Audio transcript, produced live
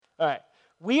All right.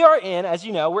 We are in, as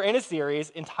you know, we're in a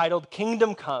series entitled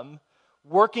Kingdom Come,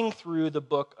 working through the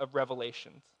book of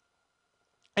Revelations.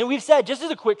 And we've said, just as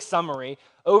a quick summary,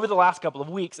 over the last couple of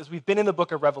weeks, as we've been in the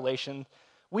book of Revelation,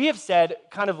 we have said,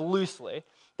 kind of loosely,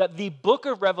 that the book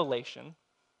of Revelation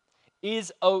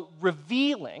is a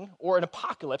revealing, or an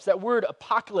apocalypse. That word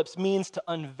apocalypse means to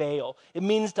unveil. It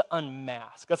means to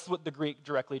unmask. That's what the Greek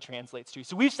directly translates to.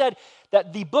 So we've said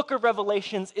that the book of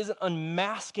Revelations is an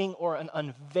unmasking or an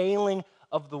unveiling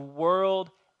of the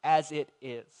world as it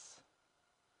is.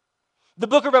 The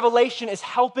book of Revelation is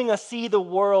helping us see the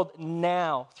world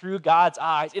now through God's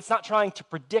eyes. It's not trying to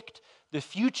predict the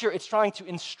future. It's trying to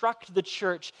instruct the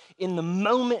church in the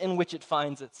moment in which it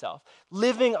finds itself,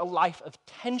 living a life of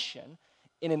tension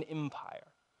in an empire.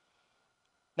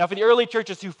 Now, for the early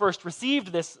churches who first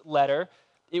received this letter,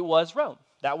 it was Rome.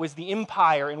 That was the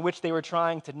empire in which they were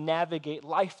trying to navigate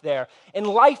life there. And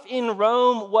life in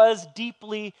Rome was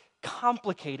deeply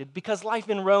complicated because life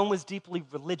in Rome was deeply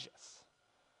religious.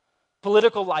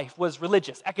 Political life was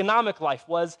religious. Economic life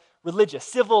was religious.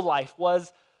 Civil life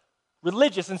was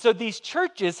religious. And so these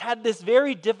churches had this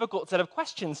very difficult set of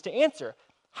questions to answer.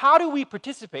 How do we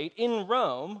participate in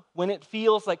Rome when it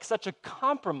feels like such a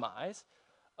compromise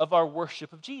of our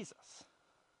worship of Jesus?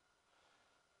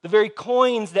 The very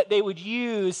coins that they would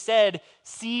use said,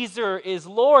 Caesar is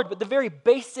Lord, but the very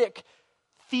basic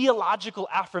theological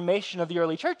affirmation of the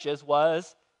early churches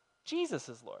was, Jesus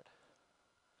is Lord.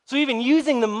 So even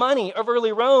using the money of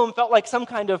early Rome felt like some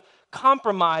kind of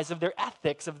compromise of their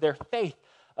ethics, of their faith,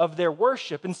 of their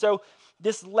worship. And so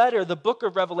this letter, the book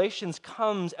of Revelations,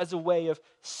 comes as a way of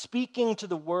speaking to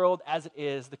the world as it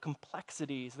is, the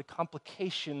complexities, the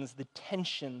complications, the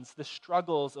tensions, the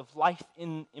struggles of life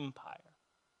in empire.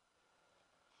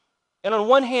 And on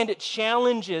one hand, it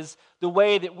challenges the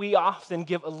way that we often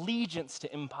give allegiance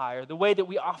to empire, the way that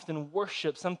we often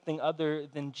worship something other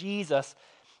than Jesus.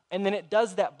 And then it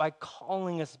does that by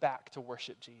calling us back to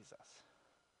worship Jesus,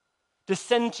 to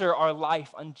center our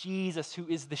life on Jesus, who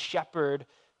is the shepherd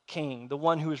king, the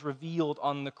one who is revealed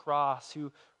on the cross,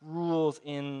 who rules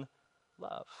in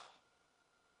love.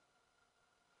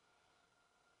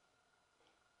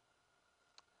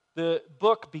 The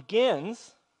book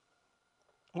begins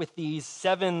with these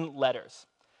 7 letters.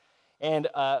 And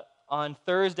on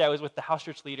Thursday, I was with the house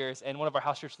church leaders, and one of our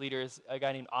house church leaders, a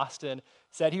guy named Austin,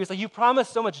 said, he was like, you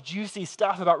promised so much juicy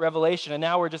stuff about Revelation, and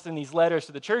now we're just in these letters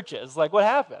to the churches. Like, what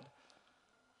happened?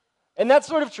 And that's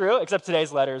sort of true, except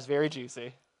today's letter is very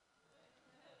juicy.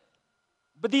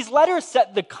 But these letters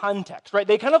set the context, right?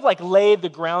 They kind of like lay the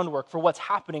groundwork for what's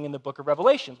happening in the book of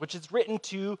Revelations, which is written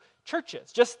to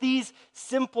churches. Just these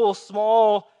simple,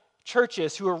 small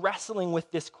churches who are wrestling with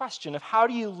this question of how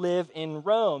do you live in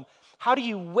Rome? How do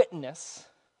you witness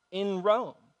in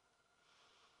Rome?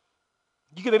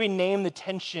 You could maybe name the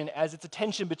tension as it's a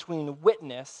tension between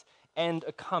witness and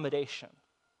accommodation.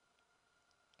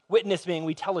 Witness being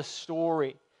we tell a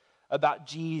story about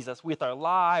Jesus with our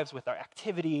lives, with our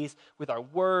activities, with our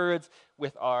words,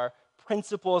 with our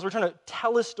principles. We're trying to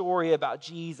tell a story about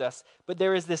Jesus, but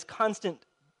there is this constant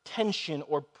tension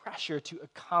or pressure to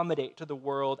accommodate to the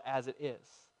world as it is.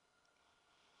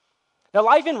 Now,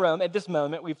 life in Rome at this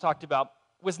moment, we've talked about,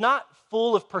 was not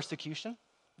full of persecution.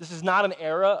 This is not an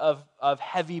era of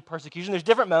heavy persecution. There's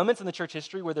different moments in the church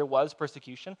history where there was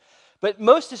persecution, but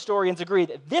most historians agree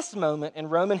that this moment in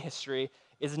Roman history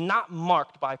is not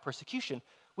marked by persecution,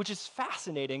 which is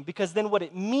fascinating because then what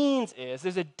it means is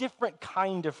there's a different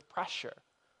kind of pressure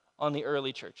on the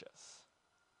early churches.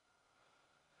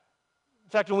 In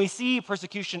fact, when we see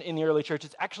persecution in the early church,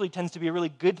 it actually tends to be a really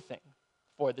good thing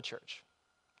for the church.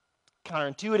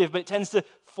 Counterintuitive, but it tends to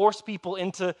force people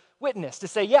into witness, to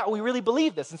say, yeah, we really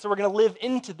believe this, and so we're going to live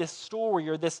into this story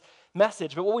or this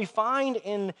message. But what we find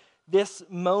in this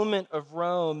moment of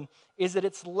Rome is that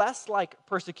it's less like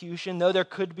persecution, though there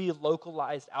could be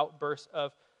localized outbursts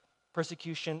of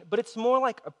persecution, but it's more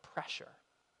like a pressure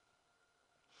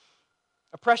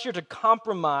to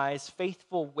compromise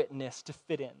faithful witness to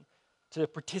fit in, to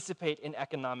participate in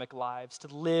economic lives, to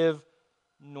live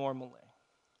normally.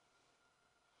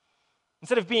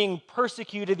 Instead of being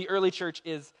persecuted, the early church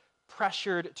is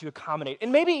pressured to accommodate.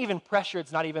 And maybe even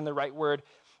pressured's not even the right word.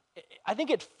 I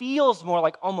think it feels more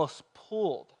like almost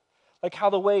pulled, like how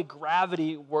the way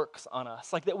gravity works on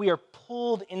us, like that we are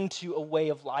pulled into a way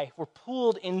of life. We're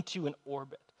pulled into an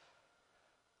orbit.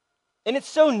 And it's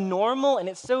so normal and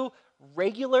it's so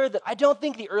regular that I don't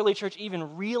think the early church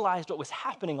even realized what was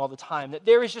happening all the time, that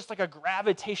there is just like a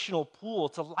gravitational pull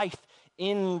to life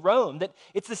in Rome, that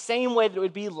it's the same way that it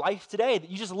would be life today, that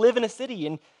you just live in a city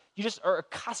and You just are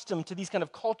accustomed to these kind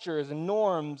of cultures and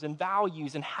norms and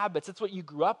values and habits. It's what you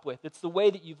grew up with. It's the way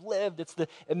that you've lived. It's the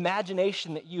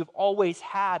imagination that you've always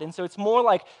had. And so it's more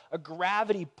like a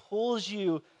gravity pulls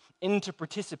you into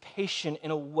participation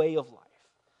in a way of life.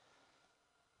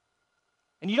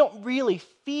 And you don't really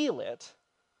feel it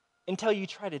until you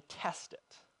try to test it.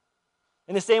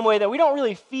 In the same way that we don't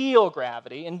really feel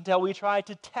gravity until we try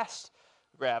to test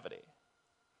gravity.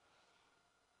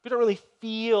 We don't really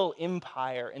feel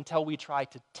empire until we try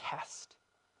to test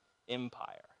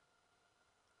empire.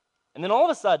 And then all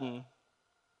of a sudden,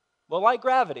 well, like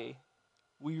gravity,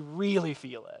 we really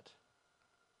feel it.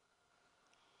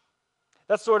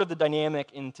 That's sort of the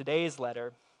dynamic in today's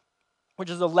letter,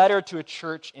 which is a letter to a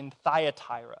church in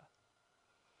Thyatira.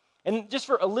 And just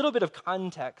for a little bit of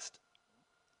context,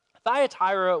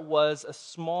 Thyatira was a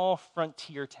small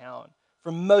frontier town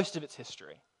for most of its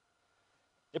history.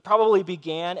 It probably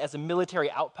began as a military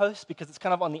outpost because it's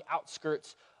kind of on the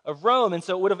outskirts of Rome, and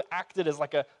so it would have acted as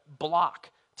like a block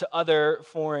to other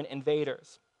foreign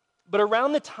invaders. But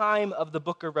around the time of the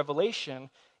book of Revelation,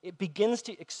 it begins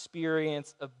to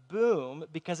experience a boom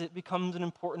because it becomes an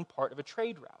important part of a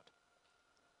trade route.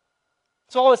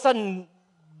 So all of a sudden,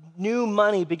 new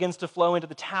money begins to flow into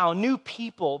the town. New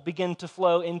people begin to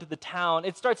flow into the town.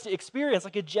 It starts to experience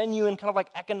like a genuine kind of like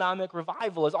economic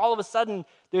revival as all of a sudden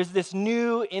there's this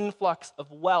new influx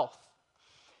of wealth.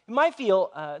 It might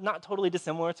feel not totally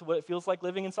dissimilar to what it feels like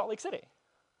living in Salt Lake City.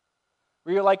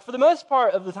 Where you're like, for the most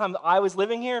part of the time that I was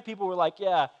living here, people were like,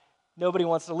 yeah, nobody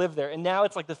wants to live there. And now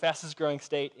it's like the fastest growing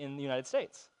state in the United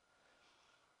States.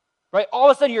 Right? All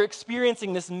of a sudden, you're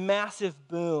experiencing this massive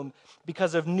boom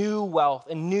because of new wealth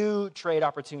and new trade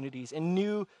opportunities and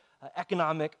new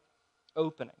economic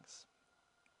openings.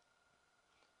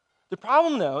 The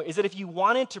problem, though, is that if you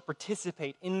wanted to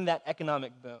participate in that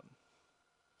economic boom,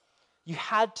 you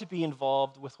had to be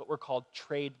involved with what were called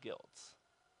trade guilds.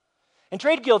 And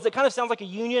trade guilds, it kind of sounds like a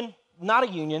union, not a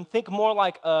union. Think more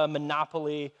like a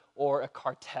monopoly or a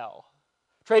cartel.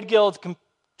 Trade guilds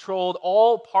controlled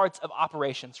all parts of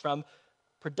operations, from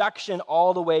production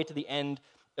all the way to the end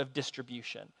of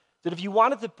distribution. That if you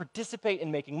wanted to participate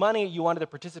in making money, you wanted to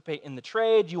participate in the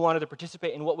trade, you wanted to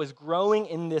participate in what was growing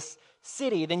in this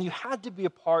city, then you had to be a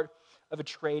part of a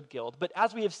trade guild. But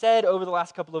as we have said over the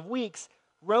last couple of weeks,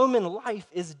 Roman life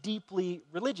is deeply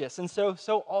religious, and so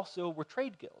also were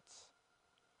trade guilds.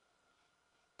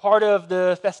 Part of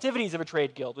the festivities of a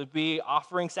trade guild would be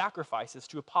offering sacrifices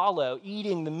to Apollo,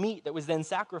 eating the meat that was then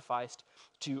sacrificed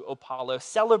to Apollo,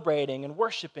 celebrating and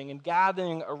worshiping and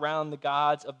gathering around the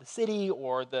gods of the city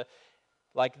or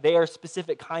their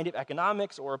specific kind of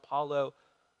economics, or Apollo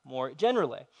more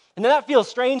generally. And then that feels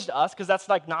strange to us because that's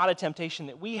like not a temptation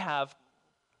that we have.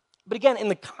 But again, in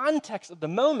the context of the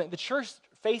moment, the church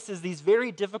faces these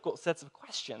very difficult sets of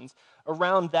questions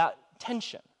around that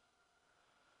tension.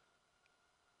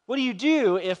 What do you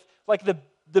do if, like,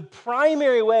 the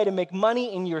primary way to make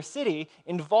money in your city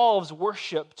involves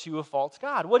worship to a false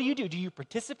god? What do you do? Do you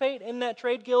participate in that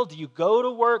trade guild? Do you go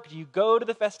to work? Do you go to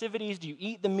the festivities? Do you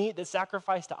eat the meat that's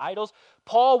sacrificed to idols?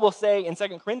 Paul will say in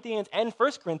 2 Corinthians and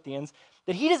 1 Corinthians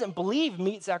that he doesn't believe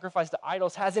meat sacrificed to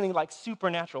idols has any like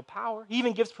supernatural power. He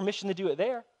even gives permission to do it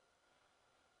there.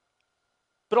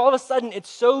 But all of a sudden, it's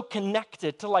so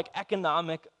connected to like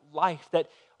economic life that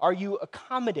are you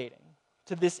accommodating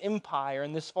to this empire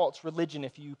and this false religion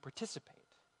if you participate?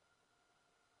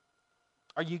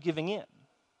 Are you giving in?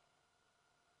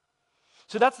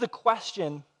 So that's the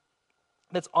question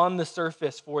that's on the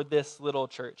surface for this little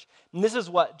church. And this is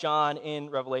what John in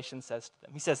Revelation says to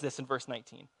them. He says this in verse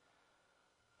 19.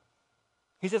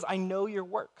 He says, I know your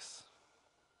works,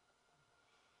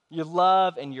 your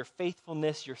love and your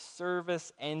faithfulness, your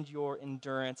service and your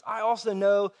endurance. I also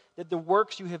know that the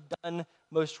works you have done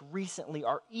most recently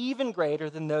are even greater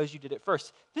than those you did at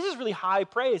first. This is really high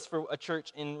praise for a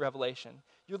church in Revelation.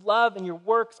 Your love and your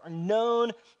works are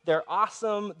known, they're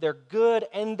awesome, they're good,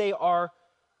 and they are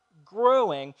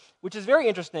growing, which is very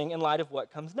interesting in light of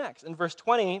what comes next. In verse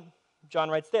 20, John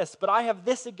writes this, but I have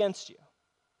this against you.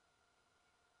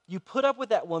 You put up with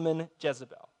that woman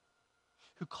Jezebel,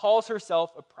 who calls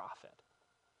herself a prophet.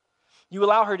 You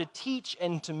allow her to teach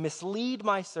and to mislead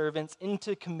my servants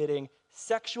into committing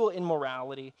sexual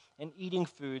immorality and eating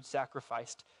food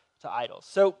sacrificed to idols.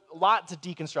 So a lot to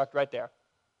deconstruct right there.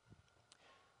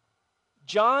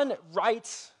 John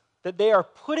writes that they are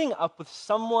putting up with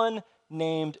someone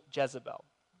named Jezebel.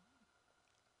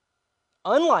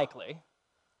 Unlikely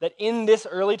that in this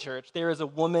early church there is a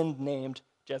woman named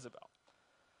Jezebel.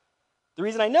 The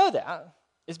reason I know that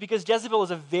is because Jezebel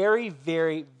is a very,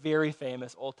 very, very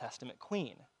famous Old Testament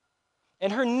queen.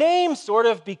 And her name sort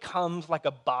of becomes like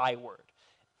a byword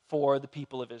for the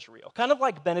people of Israel, kind of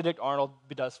like Benedict Arnold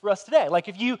does for us today. Like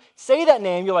if you say that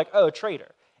name, you're like, oh,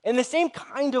 traitor. In the same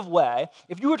kind of way,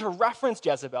 if you were to reference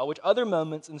Jezebel, which other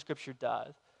moments in Scripture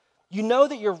does, you know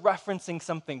that you're referencing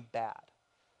something bad.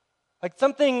 Like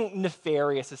something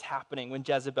nefarious is happening when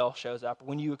Jezebel shows up, or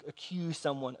when you accuse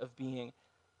someone of being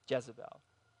Jezebel.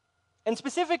 And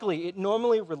specifically, it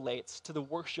normally relates to the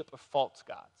worship of false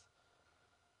gods.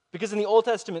 Because in the Old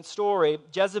Testament story,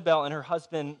 Jezebel and her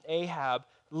husband Ahab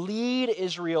lead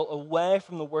Israel away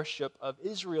from the worship of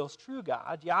Israel's true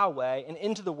God, Yahweh, and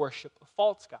into the worship of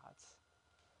false gods.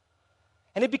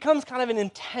 And it becomes kind of an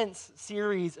intense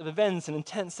series of events, an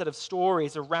intense set of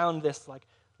stories around this like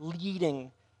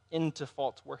leading into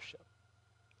false worship.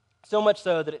 So much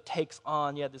so that it takes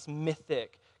on, this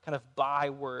mythic kind of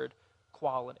byword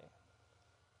quality.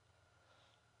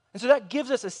 And so that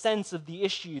gives us a sense of the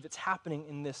issue that's happening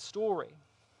in this story.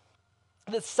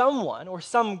 That someone or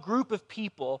some group of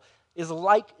people is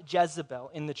like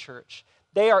Jezebel in the church.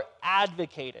 They are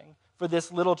advocating for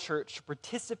this little church to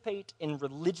participate in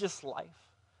religious life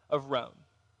of Rome.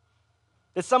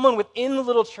 That someone within the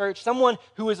little church, someone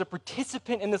who is a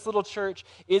participant in this little church,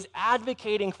 is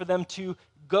advocating for them to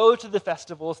go to the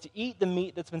festivals, to eat the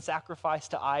meat that's been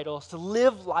sacrificed to idols, to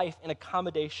live life in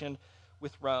accommodation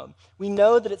with Rome. We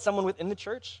know that it's someone within the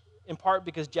church, in part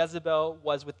because Jezebel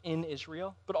was within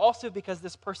Israel, but also because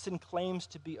this person claims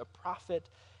to be a prophet,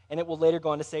 and it will later go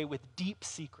on to say, with deep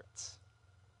secrets.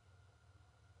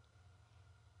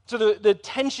 So the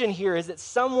tension here is that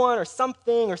someone or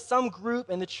something or some group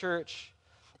in the church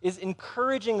is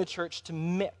encouraging the church to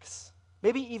mix,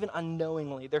 maybe even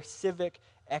unknowingly, their civic,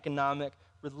 economic,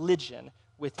 religion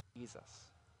with Jesus.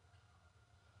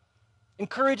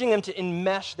 Encouraging them to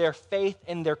enmesh their faith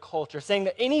and their culture, saying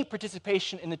that any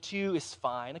participation in the two is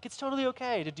fine. Like it's totally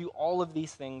okay to do all of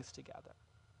these things together.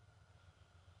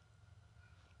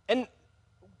 And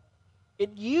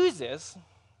it uses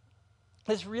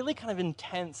this really kind of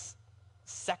intense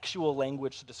sexual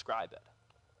language to describe it.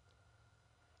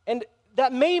 And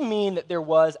that may mean that there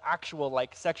was actual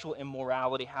sexual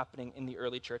immorality happening in the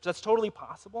early church. That's totally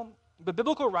possible. But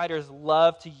biblical writers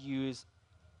love to use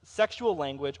sexual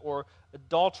language or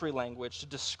adultery language to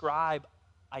describe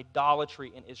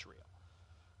idolatry in Israel.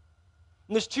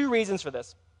 And there's two reasons for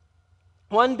this.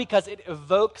 One, because it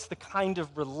evokes the kind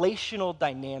of relational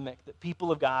dynamic that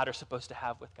people of God are supposed to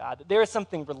have with God. That there is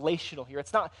something relational here.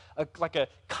 It's not like a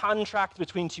contract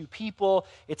between two people.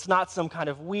 It's not some kind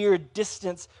of weird,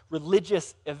 distant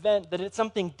religious event. That it's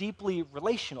something deeply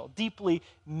relational, deeply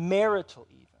marital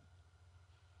even.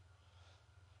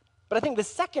 But I think the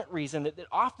second reason that it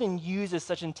often uses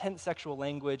such intense sexual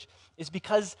language is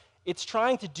because it's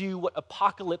trying to do what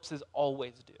apocalypses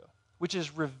always do, which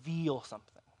is reveal something.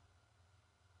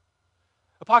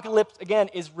 Apocalypse, again,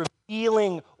 is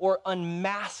revealing or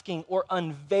unmasking or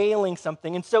unveiling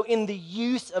something. And so in the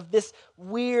use of this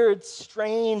weird,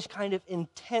 strange, kind of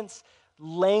intense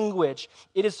language,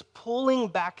 it is pulling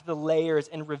back the layers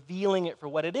and revealing it for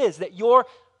what it is, that your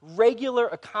regular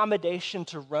accommodation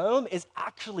to Rome is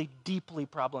actually deeply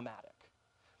problematic.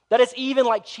 That it's even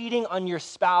like cheating on your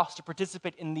spouse to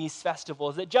participate in these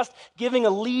festivals. That just giving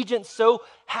allegiance so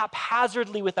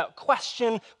haphazardly, without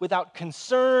question, without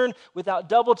concern, without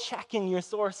double checking your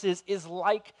sources is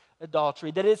like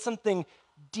adultery. That it's something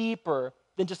deeper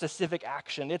than just a civic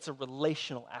action. It's a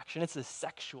relational action. It's a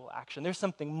sexual action. There's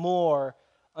something more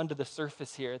under the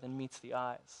surface here than meets the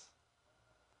eyes.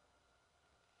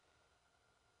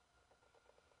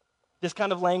 This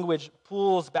kind of language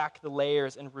pulls back the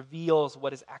layers and reveals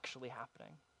what is actually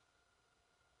happening.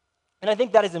 And I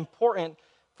think that is important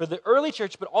for the early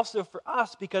church, but also for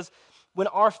us, because when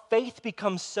our faith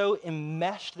becomes so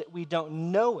enmeshed that we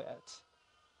don't know it,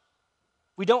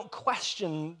 we don't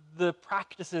question the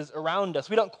practices around us.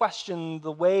 We don't question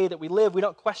the way that we live. We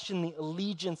don't question the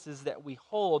allegiances that we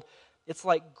hold. It's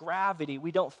like gravity.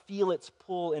 We don't feel its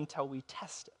pull until we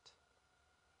test it.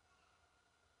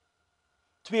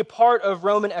 To be a part of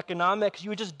Roman economics,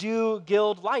 you would just do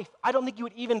guild life. I don't think you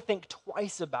would even think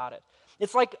twice about it.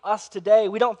 It's like us today.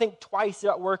 We don't think twice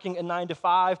about working a 9 to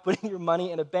 5, putting your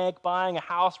money in a bank, buying a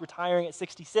house, retiring at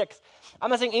 66. I'm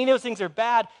not saying any of those things are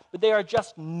bad, but they are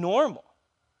just normal.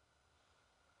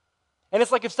 And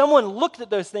it's like if someone looked at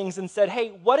those things and said, hey,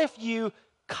 what if you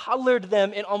colored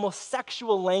them in almost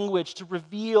sexual language to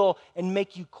reveal and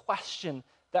make you question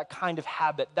that kind of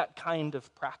habit, that kind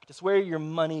of practice, where your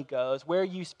money goes, where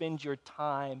you spend your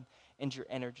time and your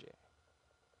energy.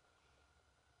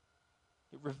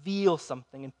 It reveals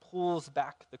something and pulls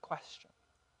back the question.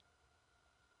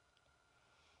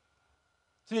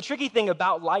 So the tricky thing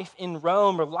about life in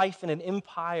Rome or life in an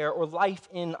empire or life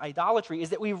in idolatry is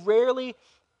that we rarely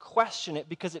question it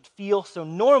because it feels so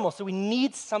normal. So we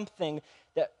need something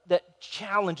that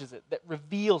challenges it, that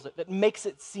reveals it, that makes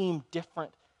it seem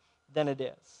different than it is.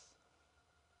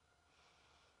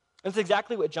 And it's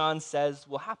exactly what John says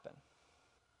will happen.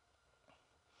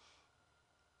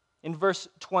 In verse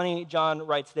 20, John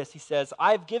writes this. He says,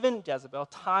 "I've given Jezebel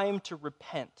time to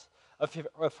repent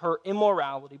of her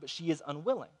immorality, but she is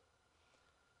unwilling.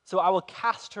 So I will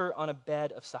cast her on a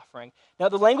bed of suffering." Now,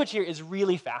 the language here is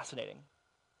really fascinating.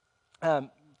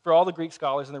 For all the Greek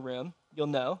scholars in the room, you'll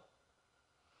know,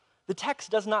 the text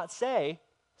does not say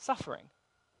suffering.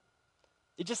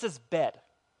 It just says bed.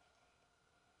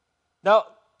 Now,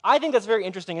 I think that's very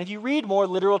interesting. And if you read more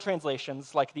literal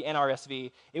translations, like the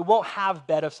NRSV, it won't have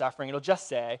bed of suffering. It'll just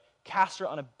say, cast her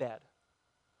on a bed.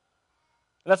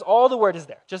 And that's all the word is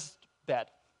there, just bed.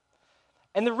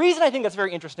 And the reason I think that's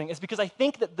very interesting is because I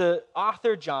think that the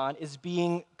author, John, is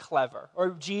being clever,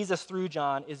 or Jesus through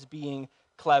John is being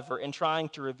clever in trying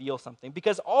to reveal something.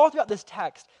 Because all throughout this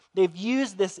text, they've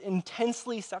used this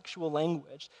intensely sexual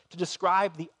language to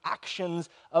describe the actions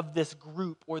of this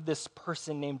group or this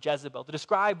person named Jezebel, to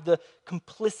describe the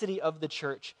complicity of the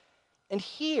church. And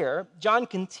here, John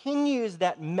continues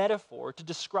that metaphor to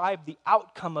describe the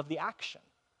outcome of the action.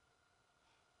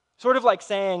 Sort of like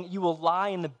saying, you will lie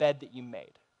in the bed that you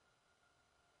made.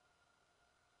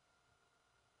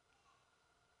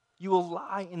 You will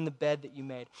lie in the bed that you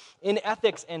made. In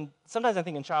ethics, and sometimes I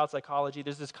think in child psychology,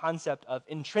 there's this concept of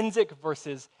intrinsic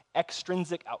versus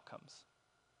extrinsic outcomes.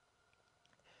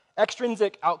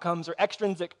 Extrinsic outcomes or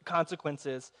extrinsic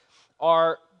consequences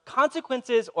are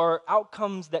consequences or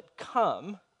outcomes that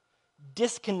come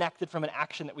disconnected from an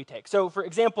action that we take. So, for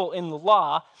example, in the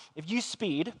law, if you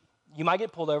speed, you might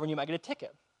get pulled over and you might get a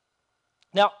ticket.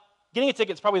 Now, getting a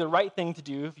ticket is probably the right thing to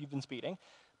do if you've been speeding,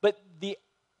 but the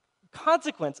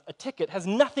consequence, a ticket, has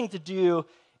nothing to do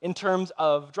in terms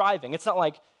of driving. It's not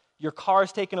like your car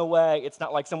is taken away. It's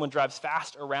not like someone drives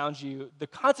fast around you. The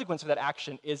consequence of that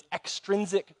action is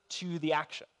extrinsic to the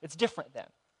action. It's different then.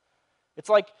 It's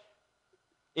like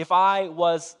if I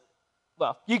was,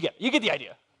 well, you get the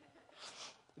idea.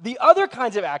 The other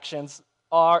kinds of actions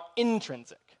are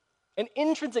intrinsic. And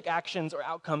intrinsic actions or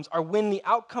outcomes are when the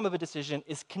outcome of a decision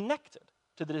is connected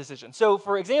to the decision. So,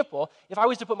 for example, if I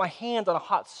was to put my hand on a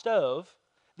hot stove,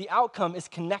 the outcome is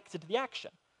connected to the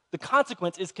action. The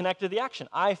consequence is connected to the action.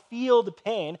 I feel the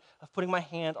pain of putting my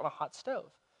hand on a hot stove.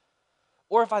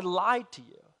 Or if I lied to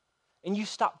you and you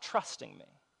stopped trusting me,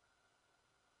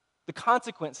 the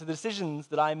consequence of the decisions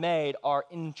that I made are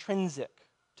intrinsic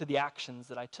to the actions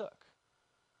that I took.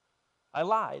 I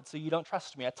lied, so you don't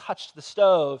trust me. I touched the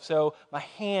stove, so my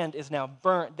hand is now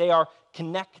burnt. They are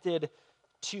connected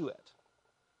to it.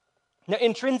 Now,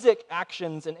 intrinsic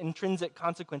actions and intrinsic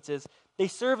consequences, they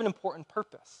serve an important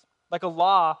purpose. Like a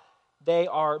law, they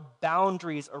are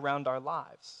boundaries around our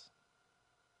lives.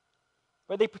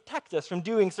 Right? They protect us from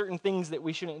doing certain things that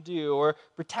we shouldn't do or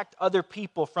protect other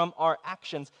people from our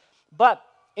actions. But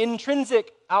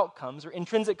intrinsic outcomes or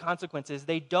intrinsic consequences,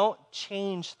 they don't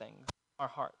change things in our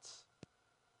hearts.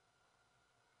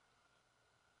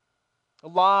 A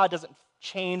law doesn't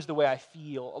change the way I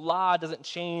feel. A law doesn't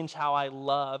change how I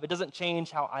love. It doesn't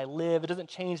change how I live. It doesn't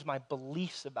change my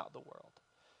beliefs about the world.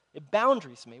 It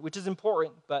boundaries me, which is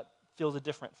important, but fills a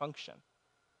different function.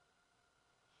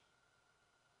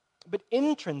 But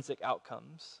intrinsic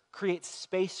outcomes create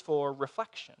space for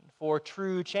reflection, for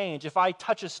true change. If I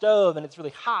touch a stove and it's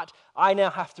really hot, I now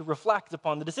have to reflect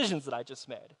upon the decisions that I just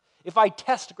made. If I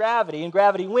test gravity and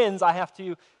gravity wins, I have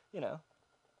to,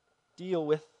 deal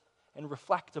with and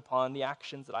reflect upon the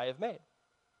actions that I have made.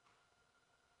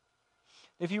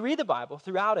 If you read the Bible,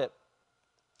 throughout it,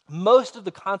 most of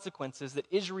the consequences that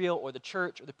Israel or the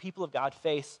church or the people of God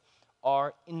face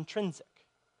are intrinsic.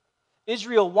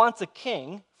 Israel wants a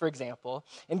king, for example,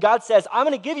 and God says, I'm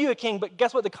going to give you a king, but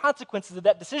guess what the consequences of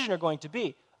that decision are going to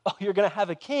be? Oh, you're going to have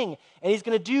a king, and he's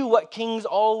going to do what kings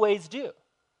always do.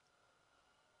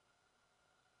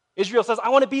 Israel says, I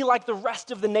want to be like the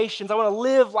rest of the nations. I want to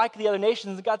live like the other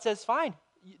nations. And God says, fine.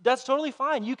 That's totally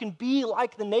fine. You can be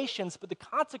like the nations, but the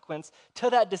consequence to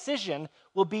that decision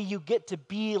will be you get to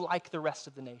be like the rest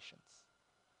of the nations,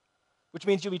 which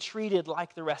means you'll be treated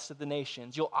like the rest of the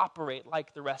nations. You'll operate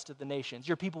like the rest of the nations.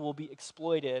 Your people will be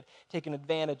exploited, taken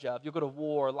advantage of. You'll go to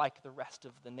war like the rest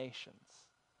of the nations.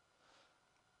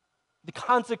 The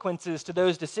consequences to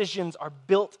those decisions are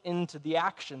built into the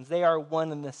actions. They are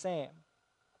one and the same.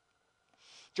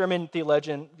 German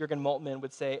theologian Jürgen Moltmann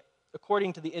would say,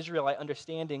 according to the Israelite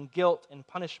understanding, guilt and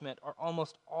punishment are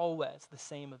almost always the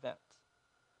same event.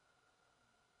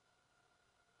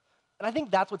 And I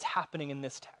think that's what's happening in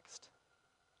this text.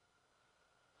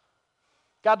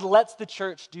 God lets the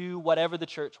church do whatever the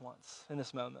church wants in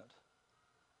this moment.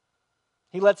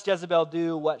 He lets Jezebel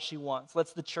do what she wants,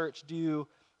 lets the church do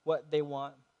what they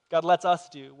want. God lets us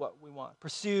do what we want,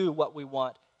 pursue what we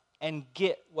want, and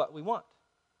get what we want.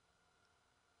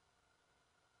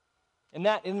 And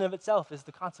that in and of itself is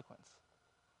the consequence.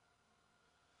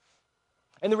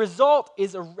 And the result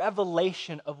is a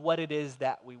revelation of what it is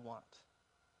that we want.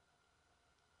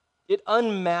 It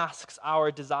unmasks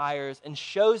our desires and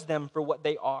shows them for what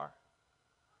they are.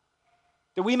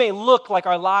 That we may look like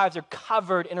our lives are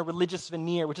covered in a religious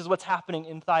veneer, which is what's happening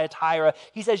in Thyatira.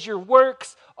 He says your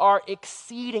works are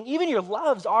exceeding, even your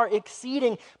loves are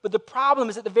exceeding, but the problem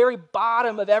is at the very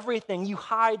bottom of everything, you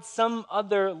hide some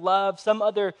other love, some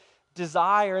other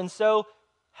desire, and so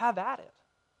have at it.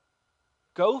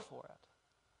 Go for it.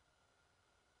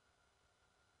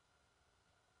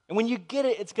 And when you get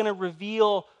it, it's going to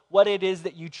reveal what it is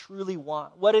that you truly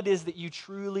want, what it is that you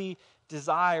truly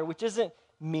desire, which isn't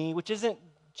me, which isn't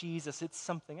Jesus, it's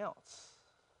something else.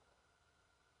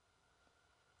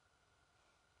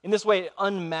 In this way, it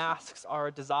unmasks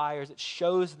our desires. It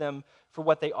shows them for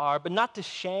what they are, but not to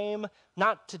shame,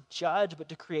 not to judge, but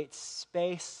to create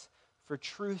space for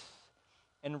truth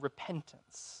and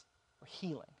repentance or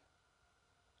healing.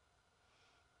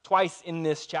 Twice in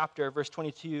this chapter, verse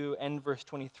 22 and verse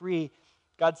 23,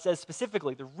 God says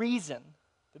specifically the reason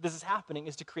that this is happening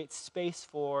is to create space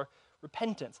for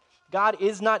repentance. God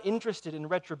is not interested in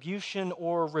retribution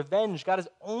or revenge. God is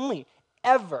only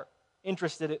ever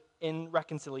interested in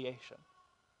reconciliation.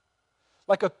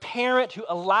 Like a parent who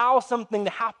allows something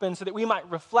to happen so that we might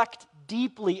reflect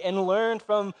deeply and learn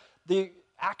from the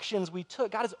actions we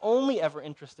took. God is only ever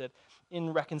interested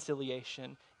in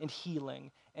reconciliation, in healing,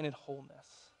 and in wholeness.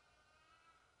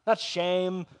 Not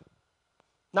shame,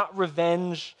 not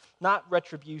revenge, not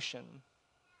retribution.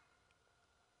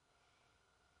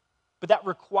 But that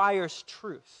requires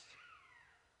truth.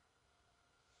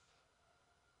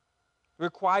 It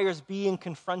requires being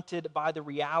confronted by the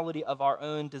reality of our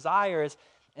own desires,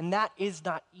 and that is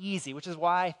not easy, which is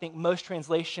why I think most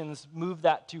translations move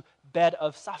that to bed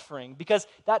of suffering, because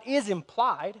that is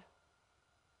implied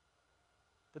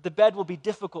that the bed will be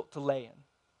difficult to lay in.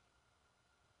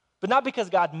 But not because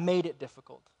God made it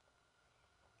difficult,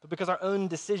 but because our own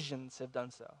decisions have done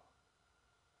so.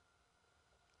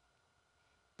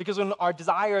 Because when our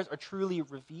desires are truly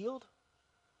revealed,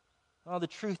 well, the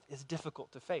truth is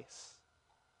difficult to face.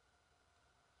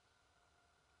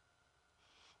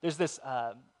 There's this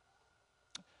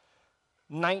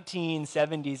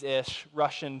 1970s-ish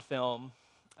Russian film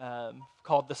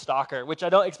called The Stalker, which I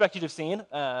don't expect you to have seen.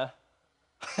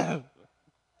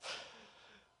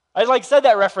 I said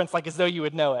that reference as though you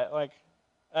would know it.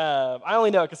 I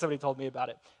only know it because somebody told me about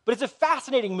it. But it's a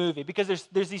fascinating movie because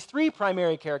there's these three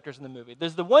primary characters in the movie.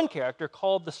 There's the one character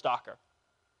called the Stalker,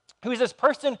 who is this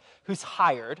person who's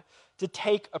hired to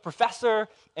take a professor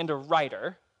and a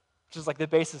writer, which is the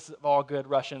basis of all good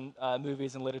Russian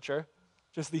movies and literature.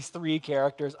 Just these three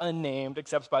characters, unnamed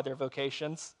except by their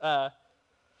vocations. And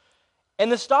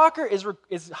the Stalker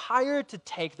is hired to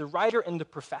take the writer and the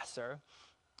professor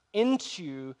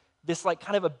into this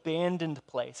kind of abandoned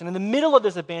place. And in the middle of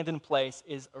this abandoned place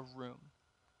is a room.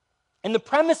 And the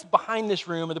premise behind this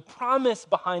room, or the promise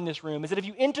behind this room, is that if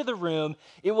you enter the room,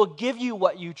 it will give you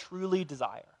what you truly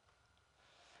desire.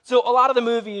 So a lot of the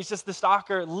movie is just the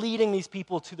Stalker leading these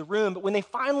people to the room, but when they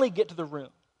finally get to the room,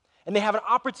 and they have an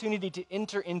opportunity to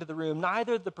enter into the room,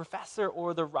 neither the professor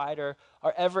or the writer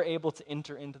are ever able to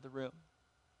enter into the room.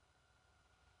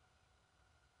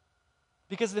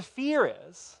 Because the fear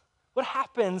is, what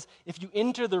happens if you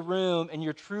enter the room and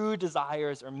your true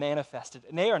desires are manifested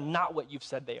and they are not what you've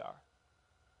said they are?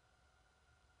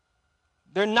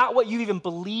 They're not what you even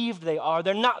believed they are.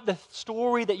 They're not the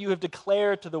story that you have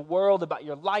declared to the world about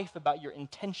your life, about your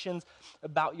intentions,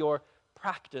 about your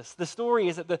practice. The story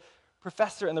is that the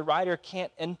professor and the writer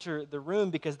can't enter the room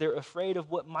because they're afraid of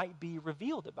what might be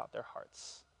revealed about their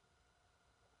hearts.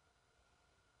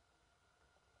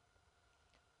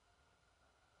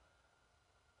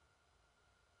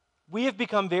 We have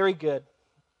become very good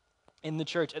in the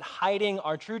church at hiding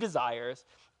our true desires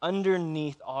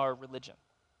underneath our religion.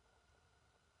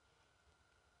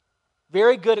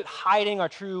 Very good at hiding our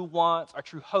true wants, our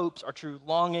true hopes, our true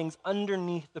longings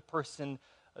underneath the person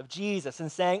of Jesus and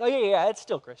saying, oh yeah, it's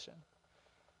still Christian.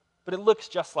 But it looks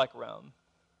just like Rome.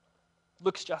 It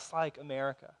looks just like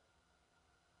America.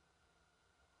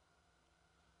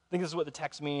 I think this is what the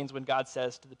text means when God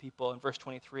says to the people in verse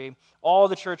 23, all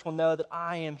the church will know that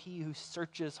I am he who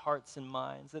searches hearts and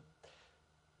minds, that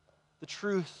the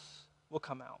truth will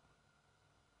come out.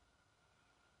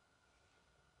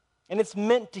 And it's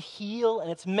meant to heal, and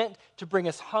it's meant to bring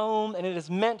us home, and it is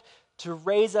meant to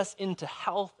raise us into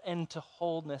health and to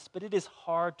wholeness. But it is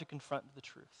hard to confront the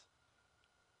truth.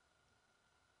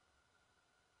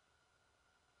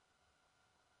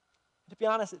 To be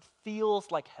honest, it feels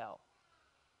like hell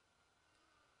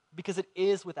because it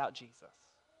is without Jesus.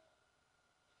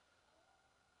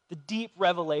 The deep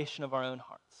revelation of our own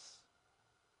hearts.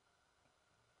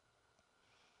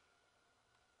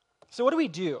 So what do we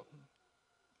do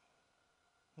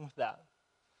with that?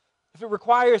 If it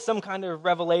requires some kind of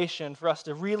revelation for us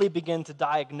to really begin to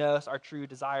diagnose our true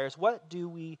desires, what do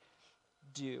we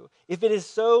do? If it is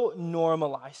so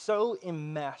normalized, so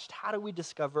enmeshed, how do we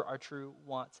discover our true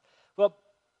wants? Well,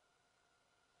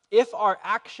 if our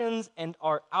actions and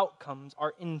our outcomes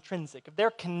are intrinsic, if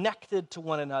they're connected to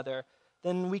one another,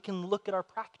 then we can look at our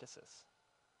practices.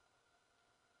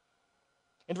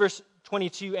 In verse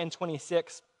 22 and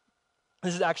 26,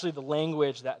 this is actually the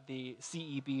language that the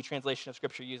CEB translation of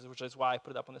Scripture uses, which is why I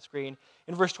put it up on the screen.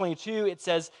 In verse 22, it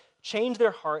says, change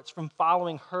their hearts from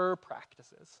following her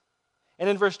practices. And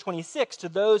in verse 26, to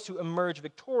those who emerge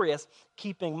victorious,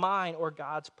 keeping mine or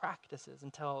God's practices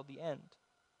until the end.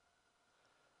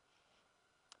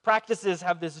 Practices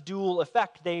have this dual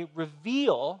effect. They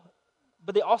reveal,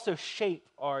 but they also shape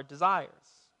our desires.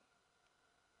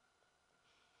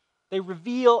 They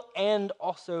reveal and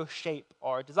also shape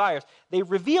our desires. They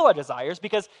reveal our desires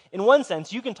because, in one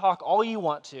sense, you can talk all you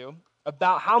want to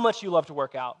about how much you love to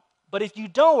work out. But if you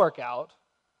don't work out,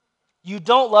 you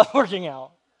don't love working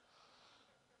out.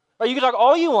 Or you can talk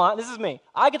all you want. This is me.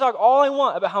 I can talk all I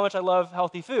want about how much I love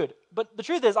healthy food. But the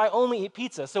truth is, I only eat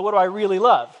pizza. So what do I really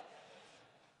love?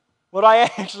 What do I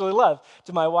actually love?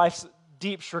 To my wife's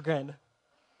deep chagrin.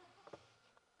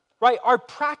 Right? Our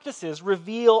practices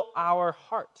reveal our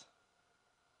heart.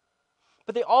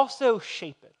 But they also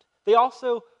shape it. They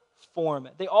also form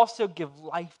it. They also give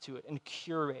life to it and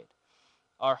curate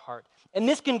our heart. And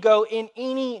this can go in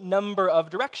any number of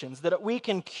directions, that we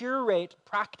can curate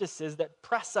practices that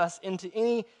press us into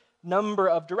any number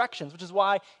of directions, which is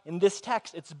why in this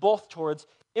text it's both towards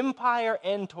empire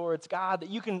and towards God, that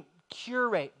you can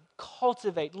curate,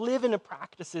 cultivate, live into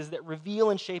practices that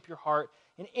reveal and shape your heart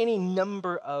in any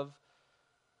number of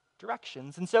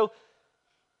directions. And so,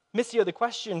 Missio, the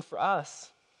question for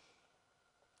us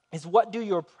is, what do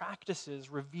your practices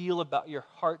reveal about your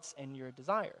hearts and your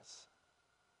desires?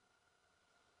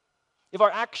 If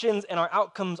our actions and our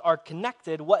outcomes are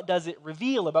connected, what does it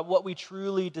reveal about what we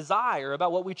truly desire,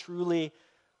 about what we truly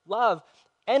love?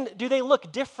 And do they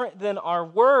look different than our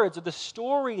words or the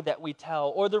story that we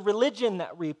tell or the religion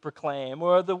that we proclaim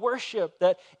or the worship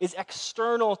that is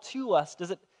external to us?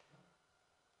 Does it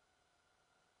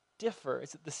differ?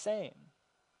 Is it the same?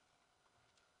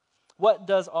 What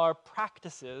does our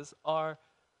practices, our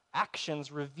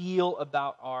actions reveal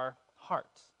about our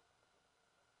hearts?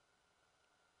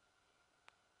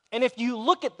 And if you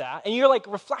look at that and you're like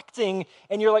reflecting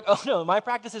and you're like, oh no, my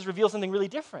practices reveal something really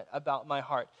different about my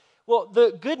heart. Well,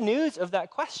 the good news of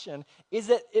that question is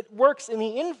that it works in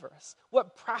the inverse.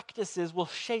 What practices will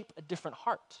shape a different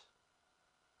heart?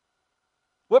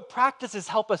 What practices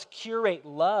help us curate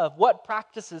love? What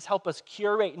practices help us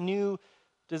curate new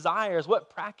desires? What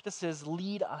practices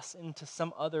lead us into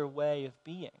some other way of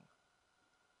being?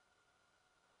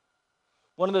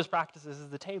 One of those practices is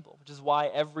the table, which is why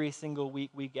every single week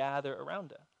we gather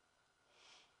around it.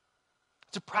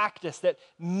 It's a practice that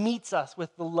meets us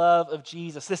with the love of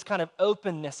Jesus, this kind of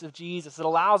openness of Jesus that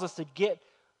allows us to get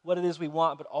what it is we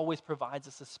want, but always provides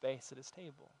us a space at his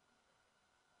table.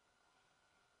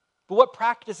 But what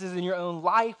practices in your own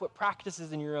life, what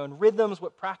practices in your own rhythms,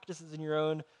 what practices in your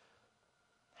own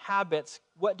habits,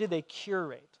 what do they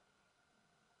curate?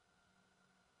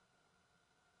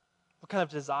 What kind of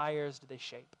desires do they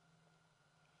shape?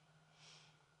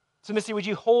 So, Missy, would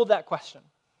you hold that question?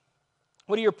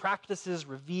 What do your practices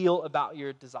reveal about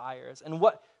your desires? And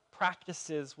what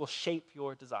practices will shape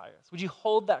your desires? Would you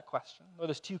hold that question? Or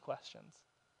there's two questions.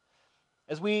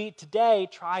 As we today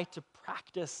try to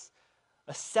practice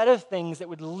a set of things that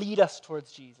would lead us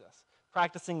towards Jesus,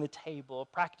 practicing the table,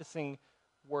 practicing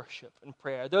worship and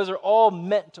prayer. Those are all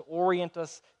meant to orient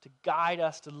us, to guide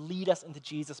us, to lead us into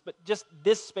Jesus, but just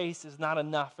this space is not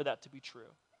enough for that to be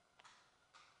true.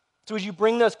 So would you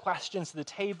bring those questions to the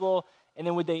table, and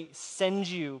then would they send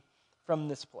you from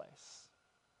this place?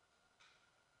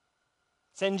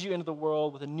 Send you into the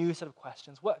world with a new set of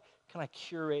questions. What can I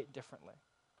curate differently?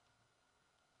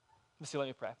 Let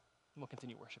me pray, and we'll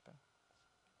continue worshiping.